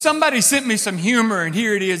Somebody sent me some humor, and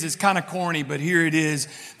here it is. It's kind of corny, but here it is.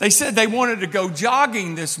 They said they wanted to go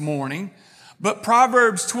jogging this morning, but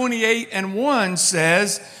Proverbs 28:1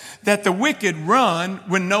 says that the wicked run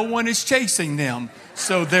when no one is chasing them.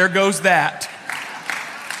 So there goes that.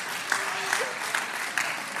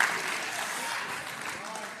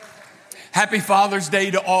 Happy Father's Day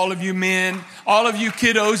to all of you men, all of you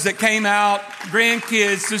kiddos that came out,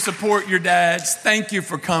 grandkids to support your dads. Thank you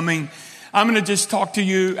for coming. I'm going to just talk to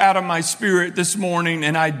you out of my spirit this morning,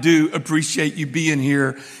 and I do appreciate you being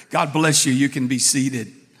here. God bless you. You can be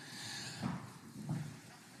seated.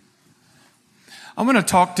 I'm going to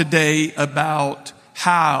talk today about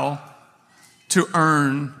how to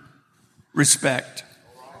earn respect.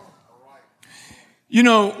 You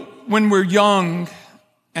know, when we're young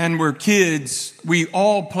and we're kids, we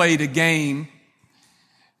all played a game,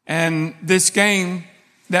 and this game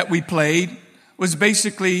that we played was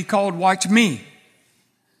basically called Watch Me.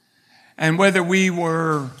 And whether we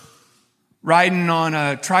were riding on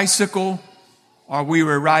a tricycle, or we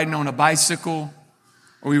were riding on a bicycle,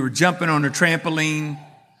 or we were jumping on a trampoline,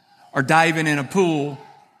 or diving in a pool,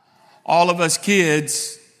 all of us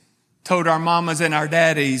kids told our mamas and our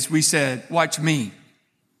daddies, we said, watch me.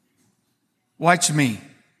 Watch me.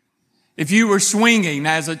 If you were swinging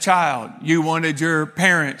as a child, you wanted your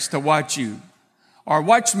parents to watch you. Or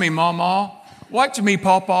watch me, mama. Watch me,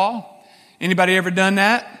 pawpaw. Anybody ever done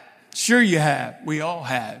that? Sure you have. We all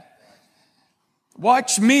have.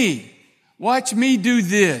 Watch me. Watch me do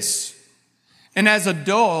this. And as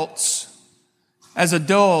adults,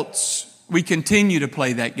 we continue to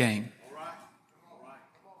play that game.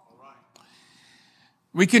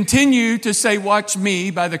 We continue to say, watch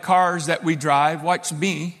me by the cars that we drive. Watch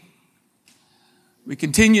me. We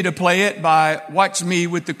continue to play it by watch me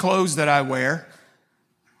with the clothes that I wear.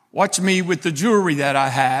 Watch me with the jewelry that I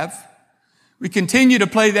have. We continue to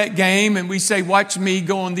play that game and we say, watch me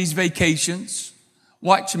go on these vacations.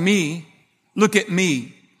 Watch me. Look at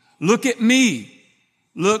me. Look at me.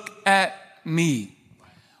 Look at me.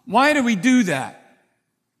 Why do we do that?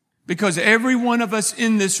 Because every one of us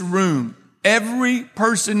in this room, every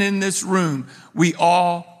person in this room, we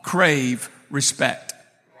all crave respect.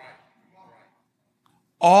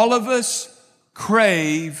 All of us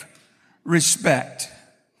crave respect.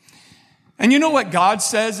 And you know what God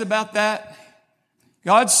says about that?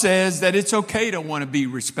 God says that it's okay to want to be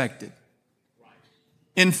respected.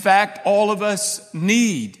 In fact, all of us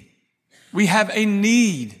we have a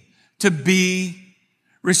need to be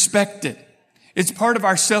respected. It's part of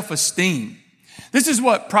our self-esteem. This is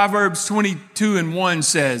what Proverbs 22:1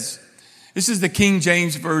 says. This is the King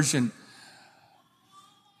James Version.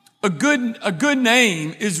 A good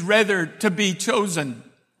name is rather to be chosen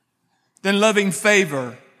than loving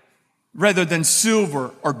favor, rather than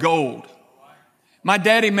silver or gold. My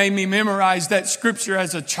daddy made me memorize that scripture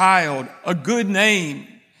as a child. A good name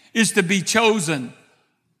is to be chosen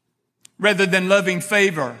rather than loving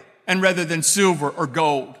favor and rather than silver or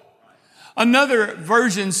gold. Another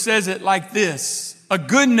version says it like this. A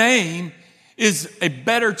good name is a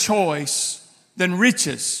better choice than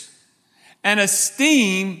riches, and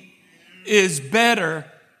esteem is better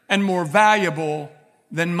and more valuable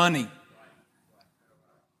than money.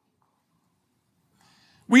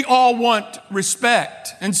 We all want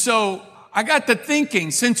respect. And so I got to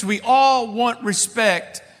thinking, since we all want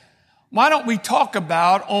respect, why don't we talk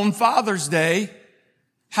about on Father's Day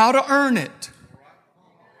how to earn it?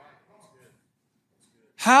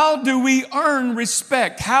 How do we earn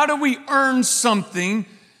respect? How do we earn something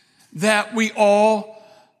that we all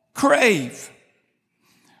crave?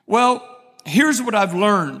 Well, here's what I've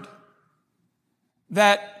learned.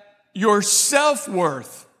 That your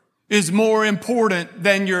self-worth is more important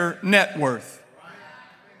than your net worth.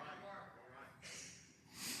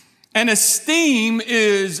 And esteem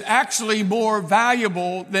is actually more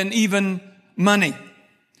valuable than even money.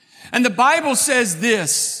 And the Bible says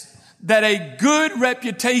this, that a good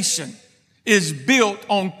reputation is built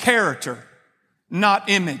on character, not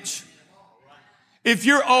image. If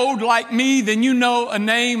you're old like me, then you know a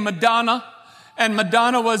name, Madonna. And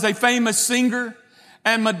Madonna was a famous singer.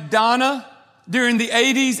 And Madonna, during the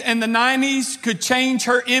 80s and the 90s, could change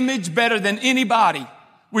her image better than anybody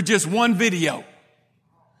with just one video.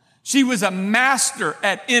 She was a master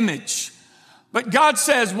at image. But God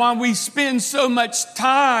says when we spend so much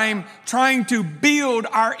time trying to build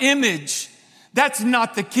our image, that's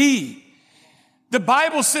not the key. The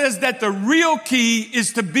Bible says that the real key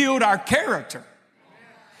is to build our character.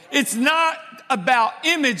 It's not about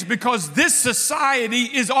image, because this society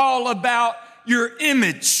is all about your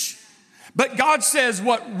image. But God says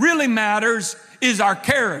what really matters is our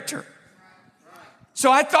character.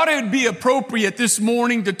 So I thought it would be appropriate this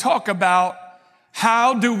morning to talk about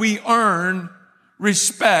how do we earn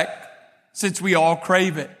respect since we all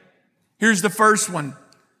crave it. Here's the first one.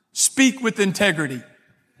 Speak with integrity.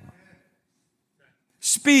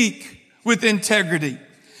 Speak with integrity.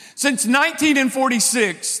 Since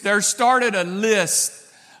 1946, there started a list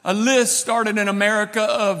started in America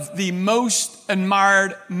of the most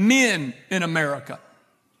admired men in America.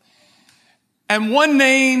 And one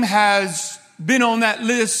name has been on that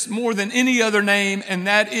list more than any other name, and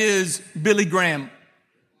that is Billy Graham.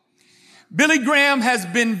 Billy Graham has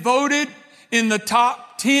been voted in the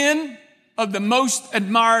top 10 of the most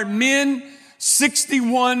admired men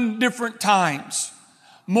 61 different times.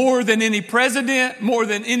 More than any president, more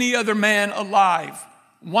than any other man alive.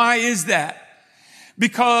 Why is that?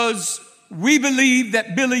 Because we believe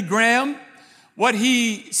that Billy Graham, what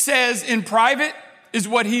he says in private is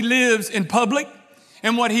what he lives in public,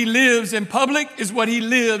 and what he lives in public is what he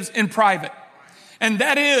lives in private. And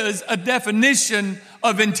that is a definition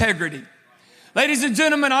of integrity. Ladies and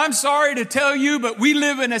gentlemen, I'm sorry to tell you, but we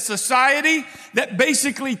live in a society that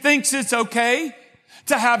basically thinks it's okay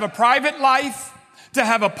to have a private life, to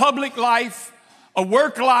have a public life, a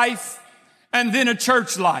work life, and then a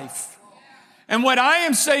church life. And what I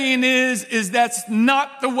am saying is that's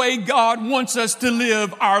not the way God wants us to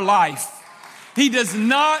live our life. He does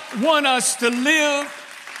not want us to live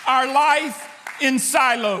our life in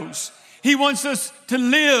silos. He wants us to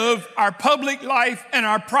live our public life and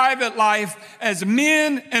our private life as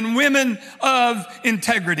men and women of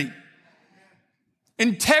integrity.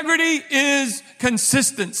 Integrity is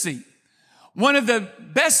consistency. One of the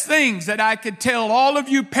best things that I could tell all of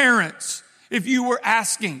you parents, if you were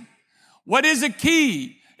asking, what is a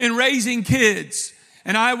key in raising kids?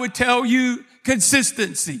 And I would tell you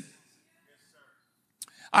consistency.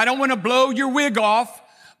 I don't want to blow your wig off,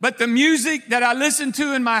 but the music that I listen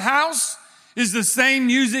to in my house is the same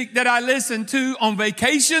music that I listen to on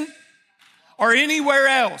vacation or anywhere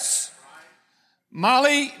else.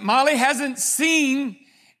 Molly hasn't seen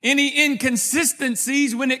any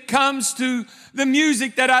inconsistencies when it comes to the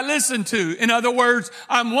music that I listen to. In other words,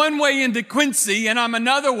 I'm one way in DeQuincy and I'm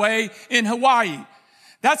another way in Hawaii.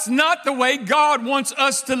 That's not the way God wants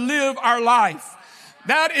us to live our life.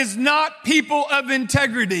 That is not people of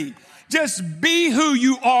integrity. Just be who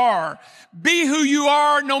you are. Be who you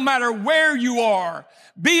are no matter where you are.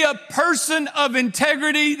 Be a person of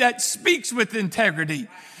integrity that speaks with integrity.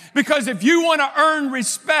 Because if you want to earn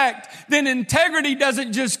respect, then integrity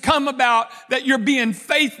doesn't just come about that you're being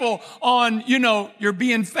faithful you're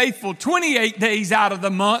being faithful 28 days out of the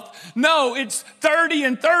month. No, it's 30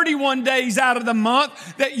 and 31 days out of the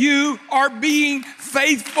month that you are being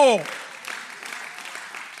faithful.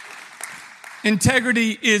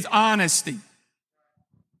 Integrity is honesty.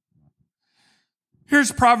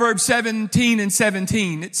 Here's Proverbs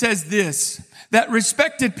 17:17. It says this, that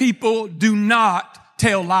respected people do not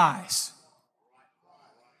tell lies.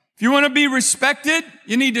 If you want to be respected,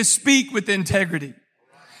 you need to speak with integrity.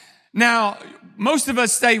 Now, most of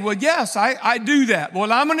us say, well, yes, I do that.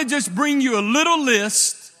 Well, I'm going to just bring you a little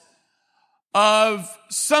list of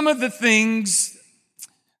some of the things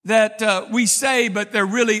that we say, but they're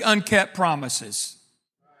really unkept promises.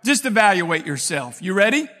 Just evaluate yourself. You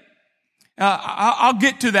ready? I'll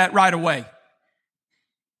get to that right away.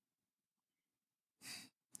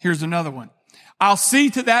 Here's another one. I'll see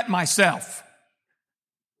to that myself.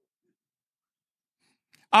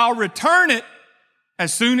 I'll return it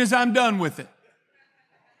as soon as I'm done with it.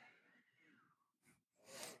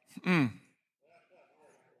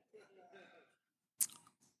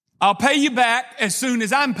 I'll pay you back as soon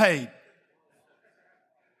as I'm paid.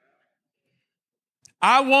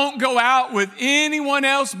 I won't go out with anyone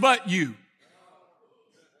else but you.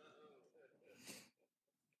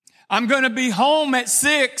 I'm going to be home at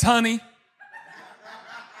 6, honey.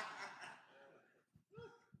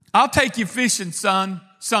 I'll take you fishing, son,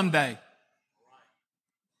 someday.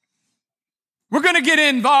 We're going to get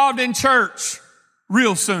involved in church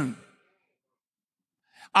real soon.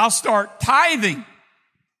 I'll start tithing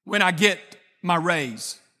when I get my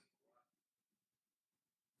raise.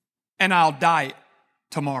 And I'll diet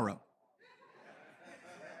tomorrow.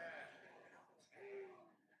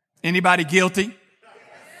 Anybody guilty?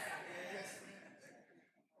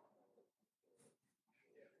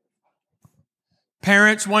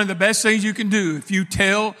 Parents, one of the best things you can do, if you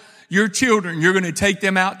tell your children you're going to take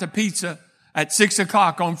them out to pizza at 6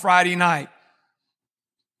 o'clock on Friday night,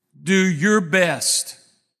 do your best,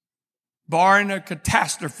 barring a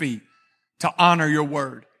catastrophe, to honor your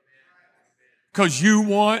word. Because you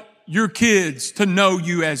want your kids to know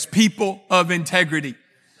you as people of integrity.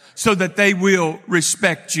 so that they will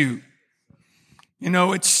respect you. You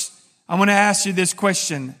know, I want to ask you this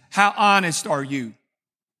question. How honest are you?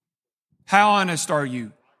 How honest are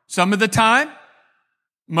you? Some of the time,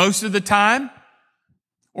 most of the time,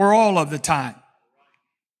 or all of the time?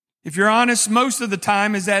 If you're honest most of the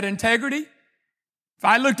time, is that integrity? If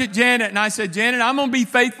I looked at Janet and I said, Janet, I'm going to be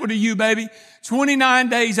faithful to you, baby, 29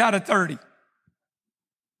 days out of 30.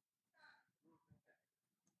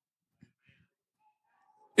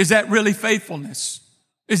 Is that really faithfulness?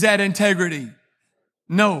 Is that integrity?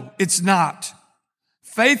 No, it's not.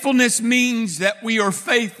 Faithfulness means that we are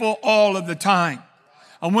faithful all of the time.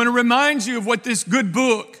 I want to remind you of what this good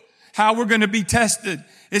book, how we're going to be tested.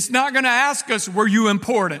 It's not going to ask us, were you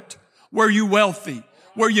important? Were you wealthy?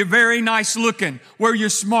 Were you very nice looking? Were you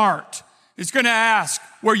smart? It's going to ask,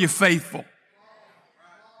 were you faithful?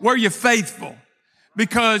 Were you faithful?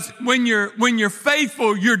 Because when you're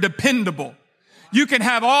faithful, you're dependable. You can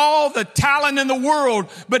have all the talent in the world,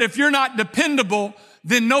 but if you're not dependable,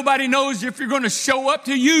 then nobody knows if you're going to show up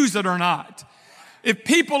to use it or not. If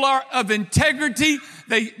people are of integrity,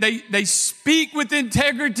 they speak with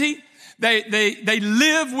integrity, they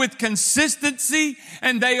live with consistency,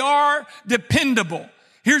 and they are dependable.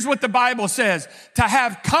 Here's what the Bible says. To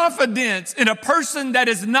have confidence in a person that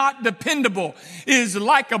is not dependable is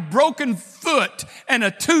like a broken foot and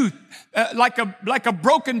a tooth, like a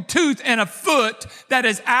broken tooth and a foot that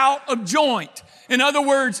is out of joint. In other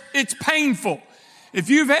words, it's painful. If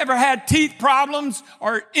you've ever had teeth problems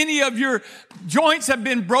or any of your joints have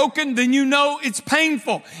been broken, then you know it's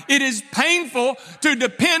painful. It is painful to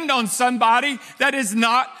depend on somebody that is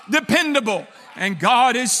not dependable. And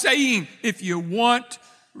God is saying, if you want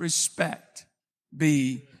respect,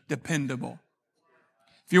 be dependable.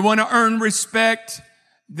 If you want to earn respect,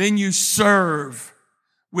 then you serve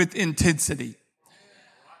with intensity.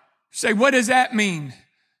 Say, what does that mean?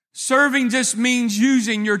 Serving just means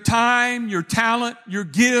using your time, your talent, your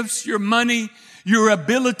gifts, your money, your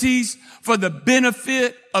abilities for the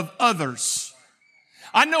benefit of others.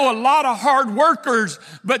 I know a lot of hard workers,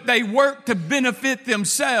 but they work to benefit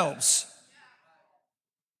themselves.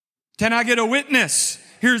 Can I get a witness?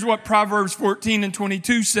 Here's what Proverbs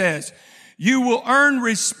 14:22 says. You will earn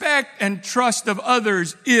respect and trust of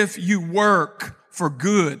others if you work for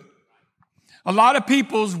good. A lot of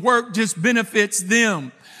people's work just benefits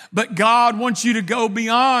them. But God wants you to go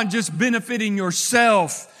beyond just benefiting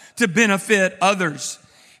yourself to benefit others.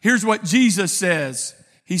 Here's what Jesus says.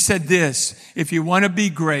 He said this, if you want to be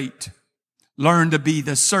great, learn to be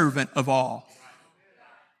the servant of all.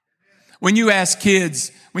 When you ask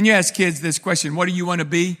kids this question, what do you want to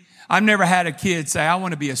be? I've never had a kid say, I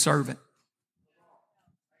want to be a servant.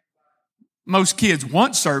 Most kids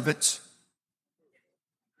want servants.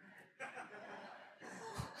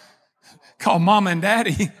 Call mom and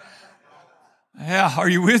daddy. Yeah, are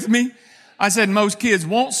you with me? I said most kids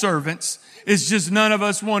want servants. It's just none of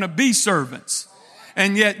us want to be servants.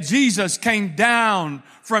 And yet Jesus came down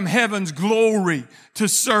from heaven's glory to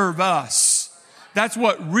serve us. That's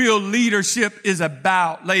what real leadership is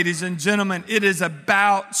about, ladies and gentlemen. It is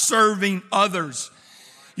about serving others.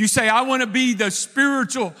 You say, I want to be the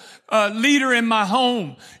spiritual leader in my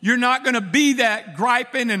home. You're not going to be that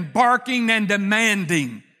griping and barking and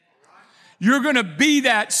demanding. You're going to be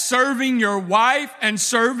that serving your wife and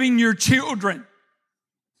serving your children.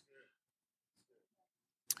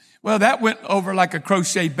 Well, that went over like a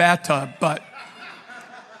crochet bathtub, but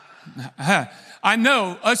I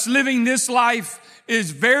know us living this life is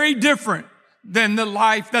very different than the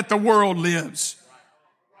life that the world lives.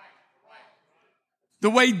 The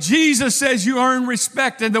way Jesus says you earn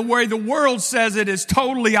respect and the way the world says it is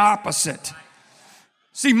totally opposite.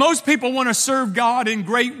 See, most people want to serve God in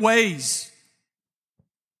great ways.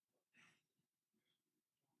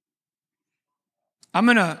 I'm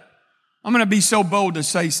going to be so bold to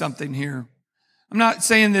say something here. I'm not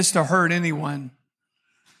saying this to hurt anyone.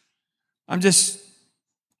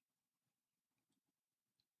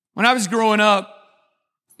 When I was growing up,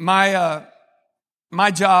 my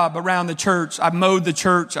job around the church, I mowed the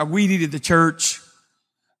church, I weed-eated the church.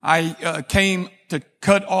 I came to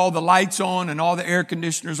cut all the lights on and all the air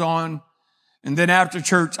conditioners on. And then after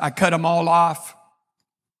church, I cut them all off.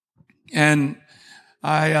 And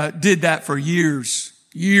I did that for years,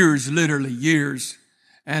 literally years.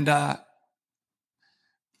 And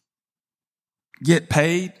get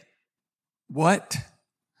paid? What?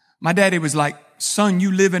 My daddy was like, son,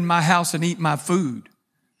 you live in my house and eat my food.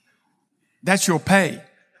 That's your pay.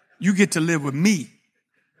 You get to live with me.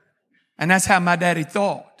 And that's how my daddy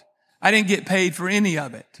thought. I didn't get paid for any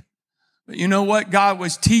of it. But you know what? God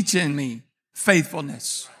was teaching me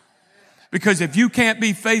faithfulness. Because if you can't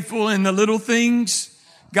be faithful in the little things,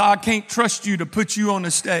 God can't trust you to put you on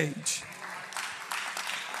a stage.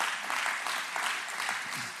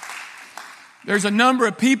 There's a number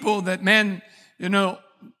of people that, man,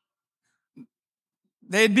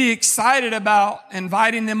 they'd be excited about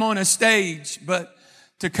inviting them on a stage, but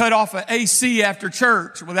to cut off an AC after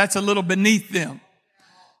church, well, that's a little beneath them.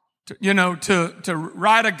 To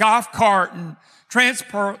ride a golf cart and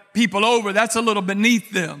transport people over, that's a little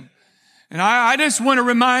beneath them. And I just want to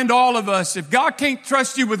remind all of us, if God can't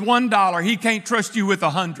trust you with $1, He can't trust you with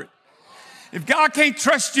 100. If God can't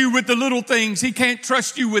trust you with the little things, He can't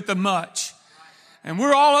trust you with the much. And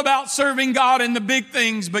we're all about serving God in the big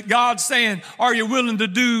things, but God's saying, are you willing to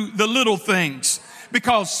do the little things?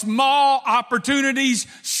 Because small opportunities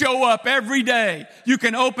show up every day. You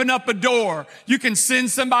can open up a door. You can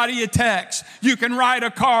send somebody a text. You can write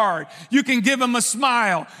a card. You can give them a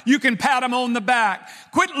smile. You can pat them on the back.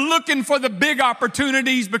 Quit looking for the big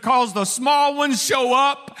opportunities, because the small ones show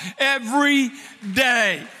up every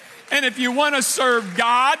day. And if you want to serve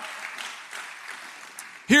God,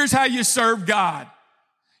 here's how you serve God.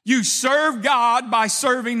 You serve God by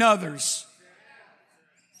serving others.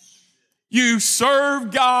 You serve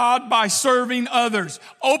God by serving others.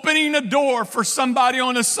 Opening a door for somebody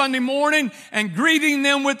on a Sunday morning and greeting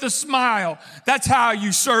them with a smile. That's how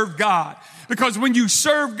you serve God. Because when you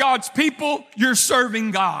serve God's people, you're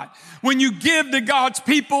serving God. When you give to God's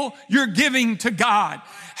people, you're giving to God.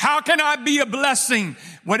 How can I be a blessing?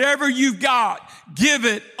 Whatever you've got, give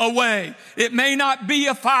it away. It may not be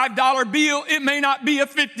a $5 bill. It may not be a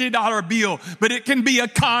 $50 bill, but it can be a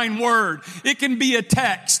kind word. It can be a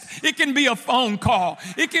text. It can be a phone call.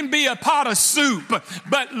 It can be a pot of soup.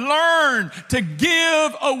 But learn to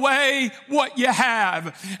give away what you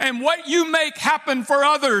have. And what you make happen for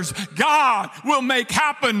others, God will make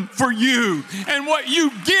happen for you. And what you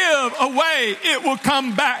give away, it will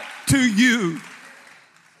come back to you.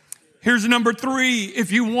 Here's number 3.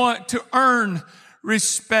 If you want to earn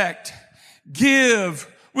respect, give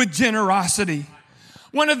with generosity.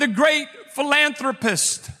 One of the great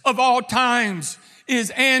philanthropists of all times is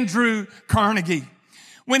Andrew Carnegie.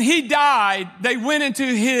 When he died, they went into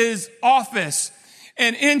his office,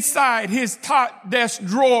 and inside his top desk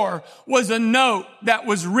drawer was a note that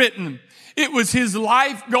was written. It was his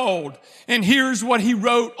life goal. And here's what he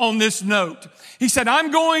wrote on this note. He said, I'm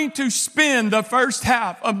going to spend the first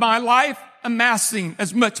half of my life amassing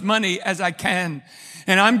as much money as I can.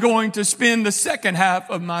 And I'm going to spend the second half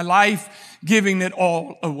of my life giving it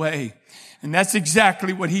all away. And that's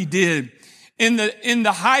exactly what he did. In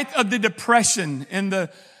the height of the Depression, in the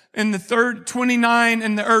 29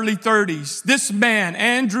 and the early 30s, this man,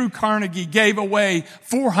 Andrew Carnegie, gave away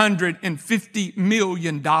 $450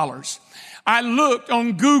 million. I looked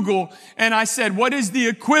on Google and I said, what is the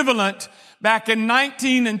equivalent back in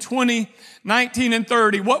 19 and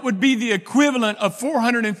 30? What would be the equivalent of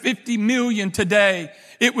 450 million today?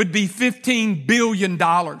 It would be $15 billion.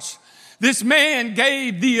 This man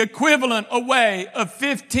gave the equivalent away of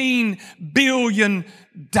 $15 billion.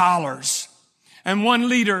 And one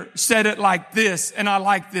leader said it like this, and I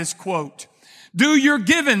like this quote. Do your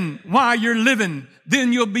giving while you're living,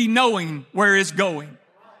 then you'll be knowing where it's going.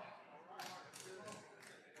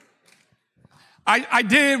 I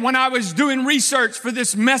did when I was doing research for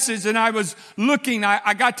this message, and I was looking,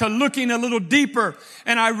 I got to looking a little deeper,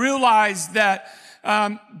 and I realized that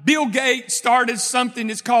Bill Gates started something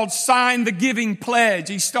that's called Sign the Giving Pledge.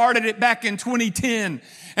 He started it back in 2010,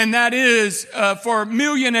 and that is for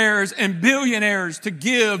millionaires and billionaires to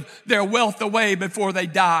give their wealth away before they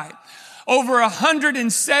die. Over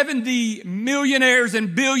 170 millionaires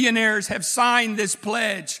and billionaires have signed this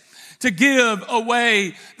pledge to give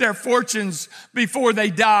away their fortunes before they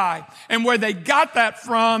die. And where they got that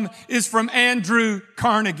from is from Andrew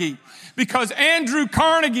Carnegie. Because Andrew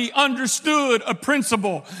Carnegie understood a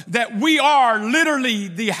principle that we are literally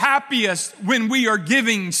the happiest when we are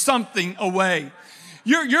giving something away.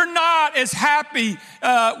 You're not as happy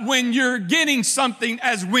when you're getting something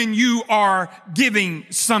as when you are giving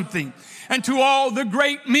something. And to all the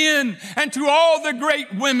great men and to all the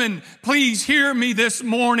great women, please hear me this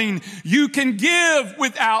morning. You can give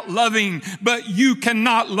without loving, but you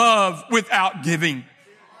cannot love without giving.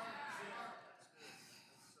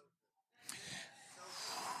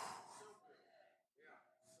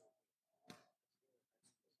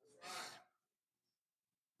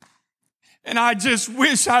 And I just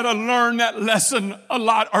wish I'd have learned that lesson a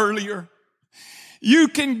lot earlier. You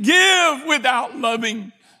can give without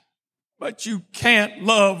loving, but you can't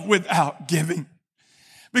love without giving.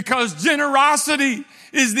 Because generosity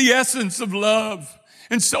is the essence of love.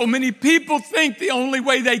 And so many people think the only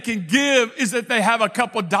way they can give is that they have a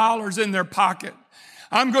couple dollars in their pocket.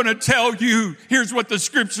 I'm going to tell you, here's what the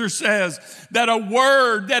scripture says, that a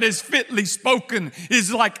word that is fitly spoken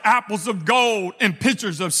is like apples of gold and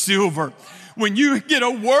pitchers of silver. When you get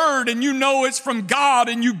a word and you know it's from God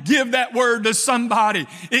and you give that word to somebody,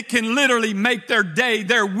 it can literally make their day,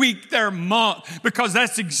 their week, their month, because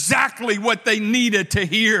that's exactly what they needed to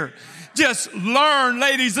hear. Just learn,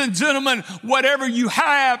 ladies and gentlemen, whatever you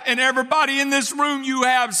have, and everybody in this room, you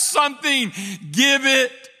have something, give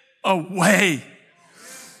it away.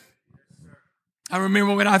 I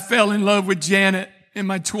remember when I fell in love with Janet in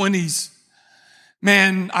my 20s.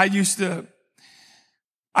 Man, I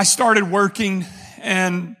started working,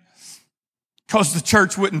 and because the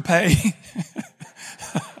church wouldn't pay.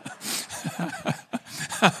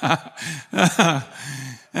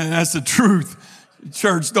 And that's the truth. The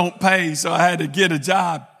church don't pay, so I had to get a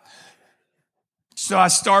job. So I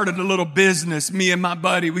started a little business. Me and my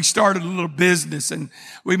buddy, we started a little business, and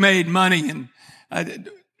we made money, and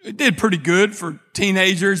it did pretty good for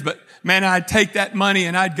teenagers. But man, I'd take that money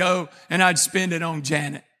and I'd go and I'd spend it on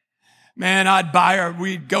Janet. Man, I'd buy her.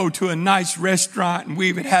 We'd go to a nice restaurant and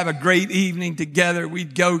we would have a great evening together.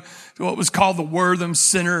 We'd go to what was called the Wortham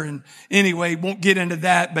Center. And anyway, won't get into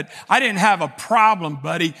that, but I didn't have a problem,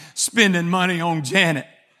 buddy, spending money on Janet.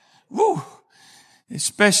 Woo.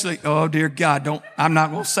 Especially, oh dear God, I'm not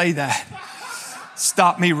going to say that.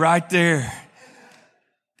 Stop me right there.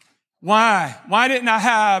 Why? Why didn't I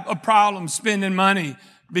have a problem spending money?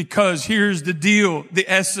 Because here's the deal. The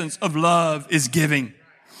essence of love is giving.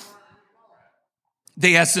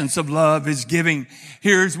 The essence of love is giving.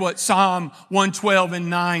 Here's what Psalm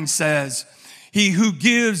 112:9 says. He who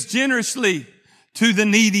gives generously to the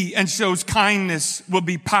needy and shows kindness will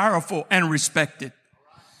be powerful and respected.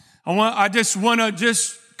 I just want to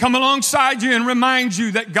come alongside you and remind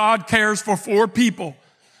you that God cares for four people.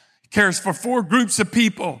 He cares for four groups of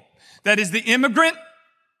people. That is the immigrant,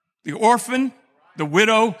 the orphan, the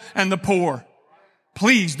widow, and the poor.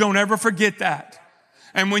 Please don't ever forget that.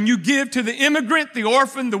 And when you give to the immigrant, the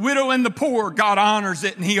orphan, the widow, and the poor, God honors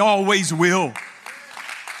it, and He always will.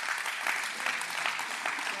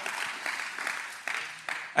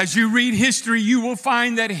 As you read history, you will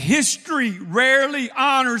find that history rarely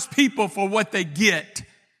honors people for what they get.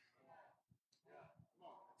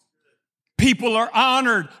 People are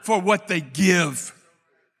honored for what they give.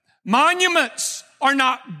 Monuments are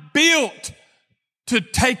not built to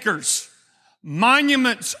takers.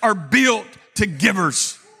 Monuments are built to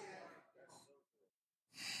givers.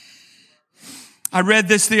 I read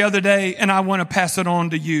this the other day and I want to pass it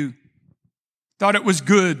on to you. Thought it was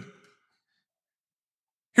good.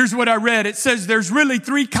 Here's what I read. It says there's really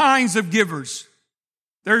three kinds of givers.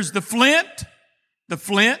 There's the flint,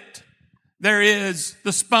 there is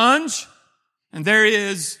the sponge, and there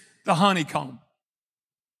is the honeycomb.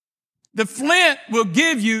 The flint will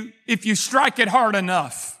give you if you strike it hard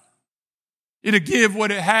enough. It'll give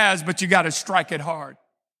what it has, but you got to strike it hard.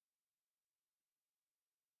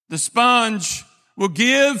 The sponge will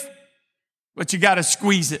give, but you got to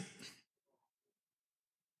squeeze it.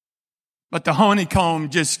 But the honeycomb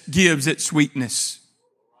just gives it sweetness.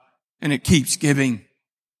 And it keeps giving.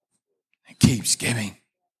 It keeps giving.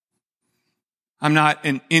 I'm not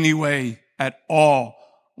in any way at all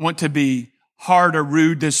want to be hard or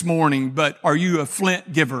rude this morning, but are you a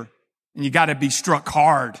flint giver? And you got to be struck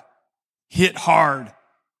hard, hit hard.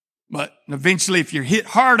 But eventually, if you're hit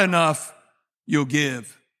hard enough, you'll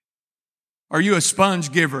give. Are you a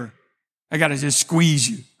sponge giver? I got to just squeeze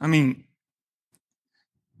you. I mean,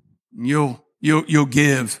 you'll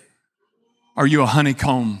give. Are you a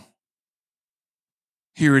honeycomb?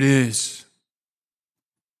 Here it is.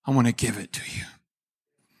 I want to give it to you.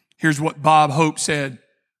 Here's what Bob Hope said.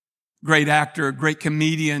 Great actor, great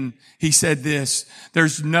comedian. He said this. There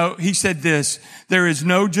is no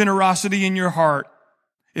generosity in your heart.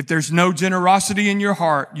 If there's no generosity in your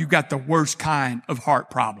heart, you got the worst kind of heart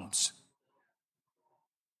problems.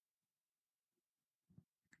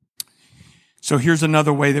 So here's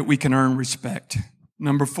another way that we can earn respect.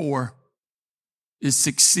 Number 4 is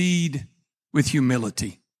succeed with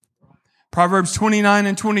humility. Proverbs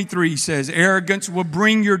 29:23 says, arrogance will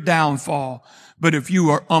bring your downfall, but if you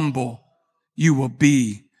are humble, you will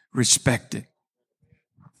be respected.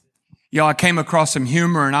 Y'all, I came across some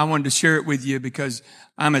humor and I wanted to share it with you because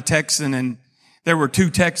I'm a Texan, and there were two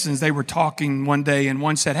Texans. They were talking one day and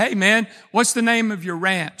one said, hey man, what's the name of your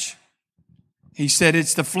ranch? He said,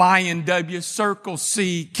 it's the Flying W, Circle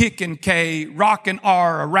C, Kickin' K, Rockin'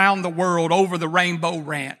 R, Around the World, Over the Rainbow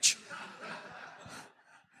Ranch.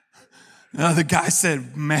 The guy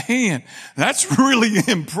said, man, that's really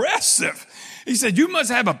impressive. He said, you must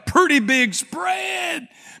have a pretty big spread.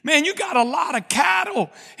 Man, you got a lot of cattle.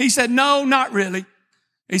 He said, no, not really.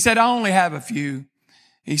 He said, I only have a few.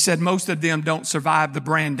 He said, most of them don't survive the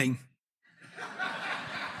branding.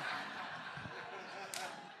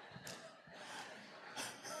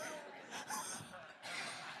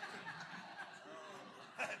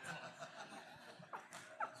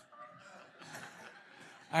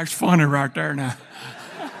 That's funny right there now.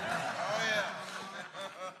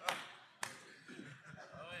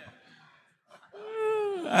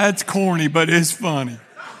 That's corny, but it's funny.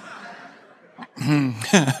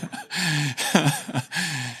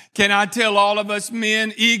 Can I tell all of us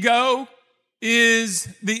men, ego is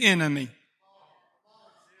the enemy.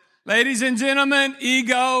 Ladies and gentlemen,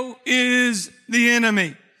 ego is the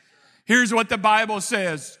enemy. Here's what the Bible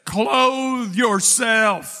says. Clothe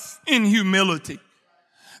yourself in humility.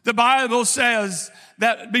 The Bible says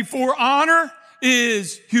that before honor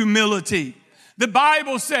is humility. The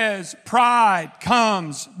Bible says pride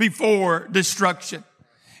comes before destruction.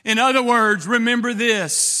 In other words, remember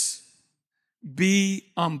this.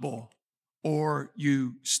 Be humble or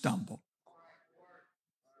you stumble.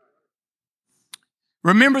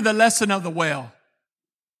 Remember the lesson of the well.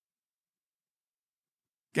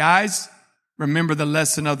 Guys, remember the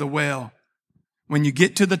lesson of the well. When you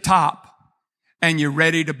get to the top and you're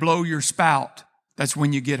ready to blow your spout, that's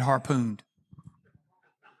when you get harpooned.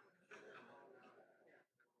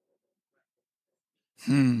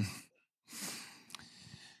 You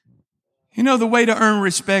know, the way to earn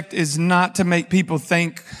respect is not to make people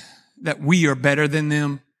think that we are better than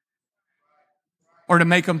them or to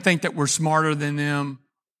make them think that we're smarter than them,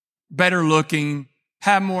 better looking,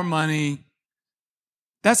 have more money.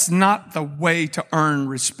 That's not the way to earn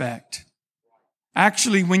respect.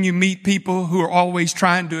 Actually, when you meet people who are always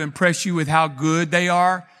trying to impress you with how good they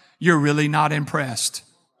are, you're really not impressed.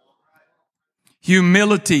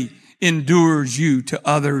 Humility endures you to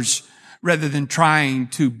others rather than trying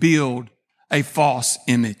to build a false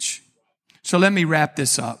image. So let me wrap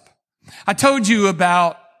this up. I told you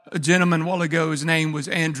about a gentleman a while ago. His name was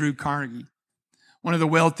Andrew Carnegie, one of the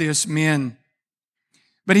wealthiest men.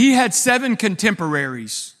 But he had 7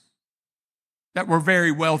 contemporaries that were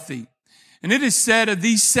very wealthy. And it is said of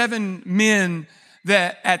these 7 men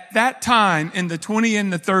that at that time in the 20s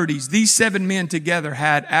and the 30s, these 7 men together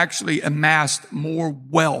had actually amassed more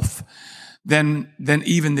wealth than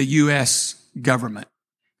even the U.S. government.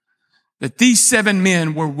 That these 7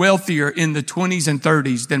 men were wealthier in the 20s and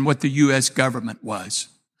 30s than what the U.S. government was.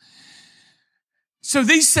 So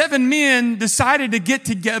these 7 men decided to get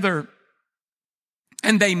together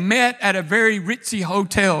and they met at a very ritzy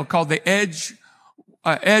hotel called the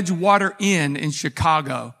Edgewater Inn in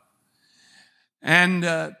Chicago. And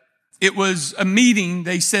it was a meeting,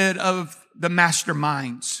 they said, of the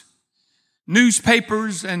masterminds.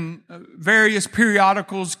 Newspapers and various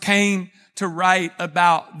periodicals came to write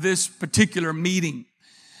about this particular meeting.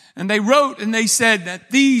 And they wrote and they said that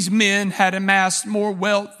these men had amassed more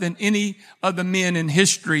wealth than any of the men in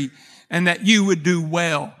history and that you would do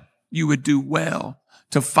well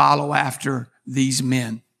to follow after these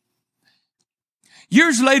men.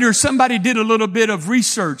 Years later, somebody did a little bit of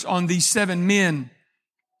research on these 7 men.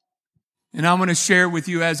 And I'm going to share with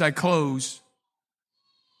you as I close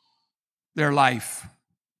their life.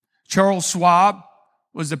 Charles Schwab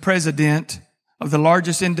was the president of the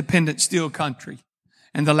largest independent steel country.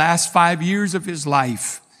 And the last 5 years of his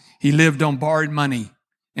life, he lived on borrowed money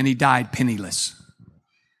and he died penniless.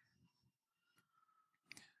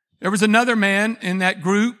 There was another man in that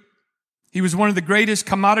group. He was one of the greatest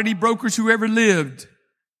commodity brokers who ever lived.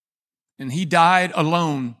 And he died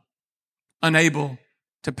alone, unable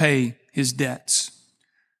to pay his debts.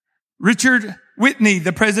 Richard Whitney,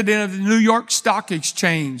 the president of the New York Stock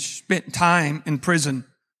Exchange, spent time in prison.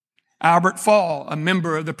 Albert Fall, a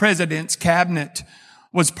member of the president's cabinet,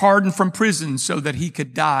 was pardoned from prison so that he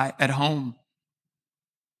could die at home.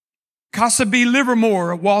 Casa B.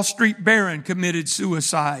 Livermore, a Wall Street baron, committed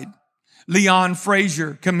suicide. Leon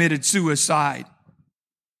Fraser committed suicide.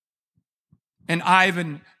 And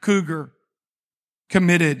Ivan Cougar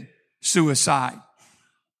committed suicide.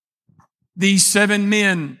 These 7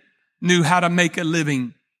 men knew how to make a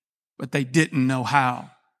living, but they didn't know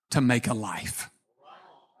how to make a life.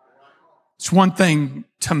 It's one thing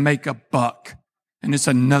to make a buck, and it's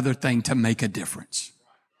another thing to make a difference.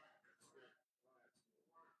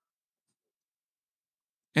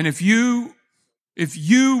 And if you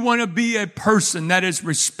want to be a person that is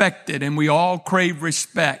respected, and we all crave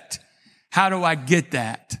respect, how do I get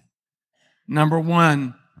that? Number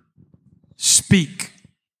 1, speak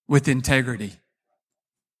with integrity.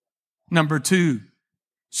 Number 2,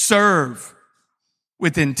 serve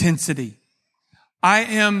with intensity. I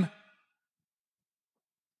am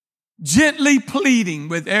gently pleading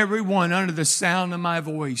with everyone under the sound of my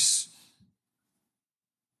voice.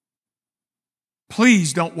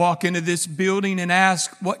 Please don't walk into this building and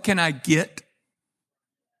ask, what can I get?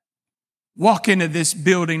 Walk into this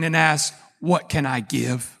building and ask, what can I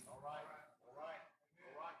give?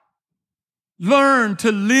 Learn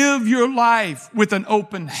to live your life with an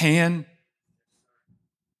open hand.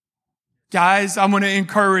 Guys, I'm going to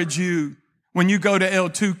encourage you, when you go to El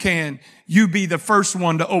Toucan, you be the first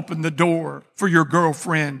one to open the door for your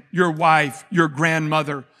girlfriend, your wife, your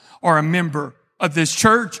grandmother, or a member of this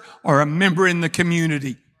church or a member in the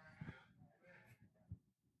community.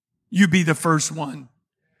 You be the first one.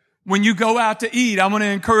 When you go out to eat, I'm going to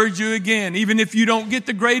encourage you again, even if you don't get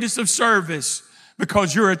the greatest of service,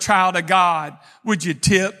 because you're a child of God, would you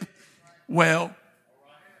tip well?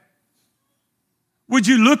 Would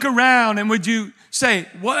you look around and would you say,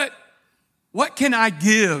 what can I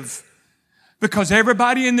give? Because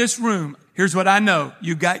everybody in this room, here's what I know.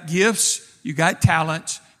 You got gifts, you got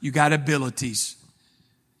talents, you got abilities.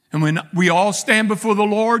 And when we all stand before the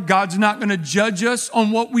Lord, God's not going to judge us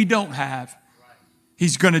on what we don't have.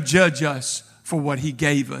 He's going to judge us for what He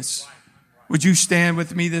gave us. Would you stand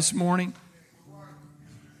with me this morning?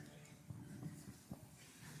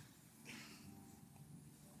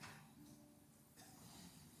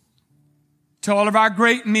 To all of our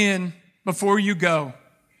great men, before you go,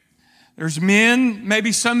 there's men,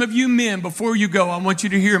 maybe some of you men, before you go, I want you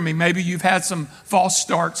to hear me. Maybe you've had some false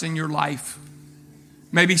starts in your life.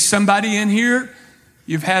 Maybe somebody in here,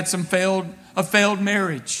 you've had a failed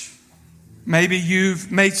marriage. Maybe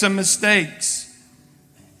you've made some mistakes.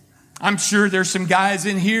 I'm sure there's some guys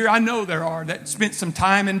in here, I know there are, that spent some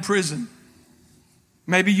time in prison.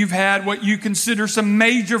 Maybe you've had what you consider some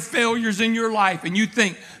major failures in your life and you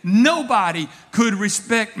think, nobody could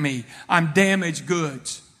respect me. I'm damaged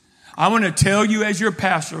goods. I want to tell you as your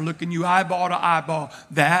pastor, looking you eyeball to eyeball,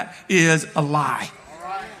 that is a lie.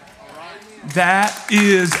 That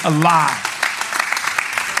is a lie.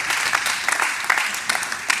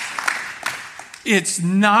 It's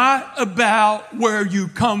not about where you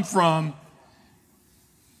come from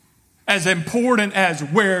as important as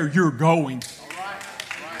where you're going.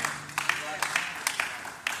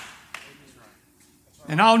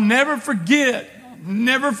 And I'll never forget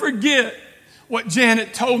what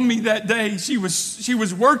Janet told me that day. She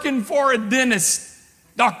was working for a dentist,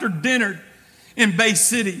 Dr. Dennard, in Bay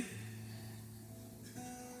City.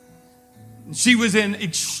 She was in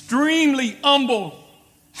extremely humble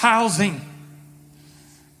housing.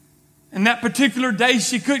 And that particular day,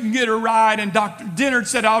 she couldn't get a ride. And Dr. Dennard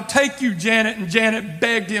said, I'll take you, Janet. And Janet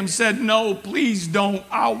begged him, said, no, please don't.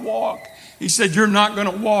 I'll walk. He said, you're not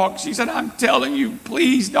going to walk. She said, I'm telling you,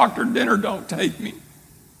 please, Dr. Dennard, don't take me.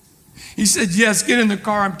 He said, yes, get in the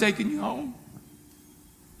car. I'm taking you home.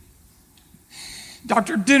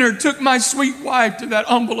 Dr. Dennard took my sweet wife to that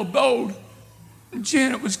humble abode. And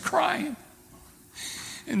Janet was crying.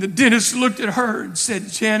 And the dentist looked at her and said,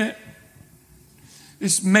 Janet,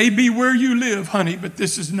 this may be where you live, honey, but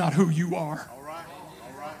this is not who you are.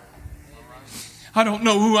 I don't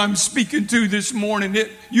know who I'm speaking to this morning.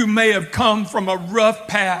 You may have come from a rough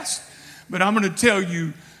past, but I'm going to tell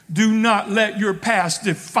you, do not let your past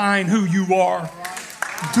define who you are.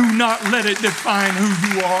 Do not let it define who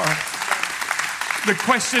you are. The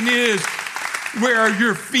question is, where are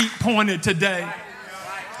your feet pointed today?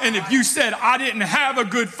 And if you said, I didn't have a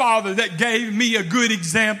good father that gave me a good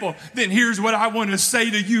example, then here's what I want to say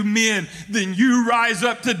to you men. Then you rise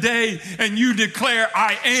up today and you declare,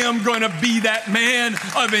 I am going to be that man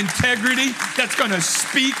of integrity that's going to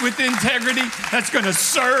speak with integrity, that's going to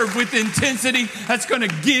serve with intensity, that's going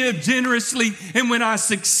to give generously. And when I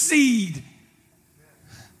succeed,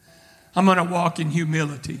 I'm going to walk in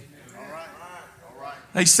humility.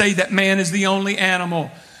 They say that man is the only animal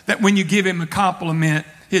that when you give him a compliment,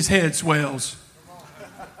 his head swells.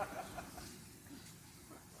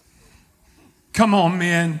 Come on,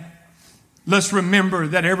 men. Let's remember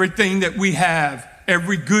that everything that we have,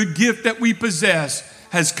 every good gift that we possess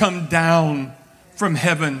has come down from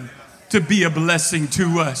heaven to be a blessing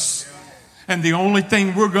to us. And the only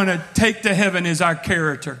thing we're going to take to heaven is our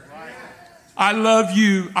character. I love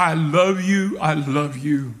you. I love you. I love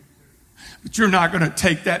you. But you're not going to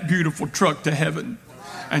take that beautiful truck to heaven.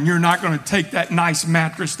 And you're not going to take that nice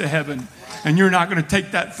mattress to heaven. And you're not going to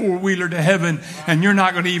take that four-wheeler to heaven. And you're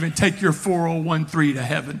not going to even take your 401(k) to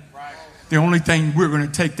heaven. The only thing we're going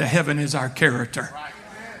to take to heaven is our character.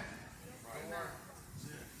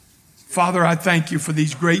 Father, I thank you for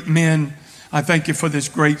these great men. I thank you for this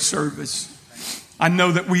great service. I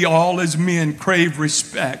know that we all as men crave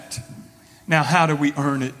respect. Now, how do we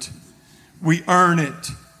earn it? We earn it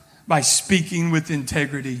by speaking with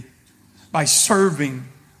integrity, by serving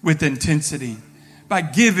with intensity, by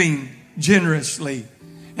giving generously,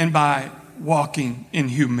 and by walking in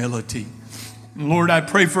humility. And Lord, I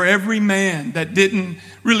pray for every man that didn't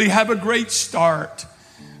really have a great start.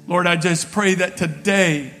 Lord, I just pray that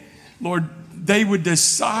today, Lord, they would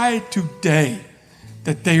decide today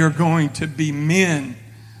that they are going to be men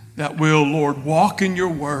that will, Lord, walk in your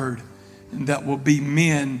word, and that will be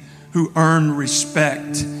men who earn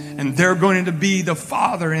respect. And they're going to be the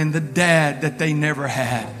father and the dad that they never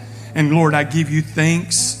had. And Lord, I give you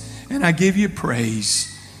thanks and I give you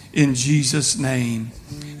praise in Jesus' name.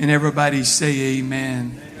 And everybody say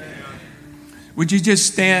amen. Would you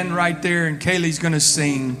just stand right there, and Kaylee's going to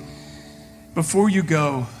sing before you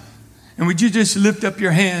go. And would you just lift up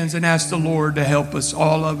your hands and ask the Lord to help us,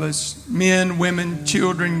 all of us, men, women,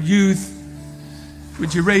 children, youth.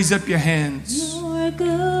 Would you raise up your hands? You're a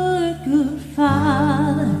good, good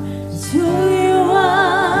Father.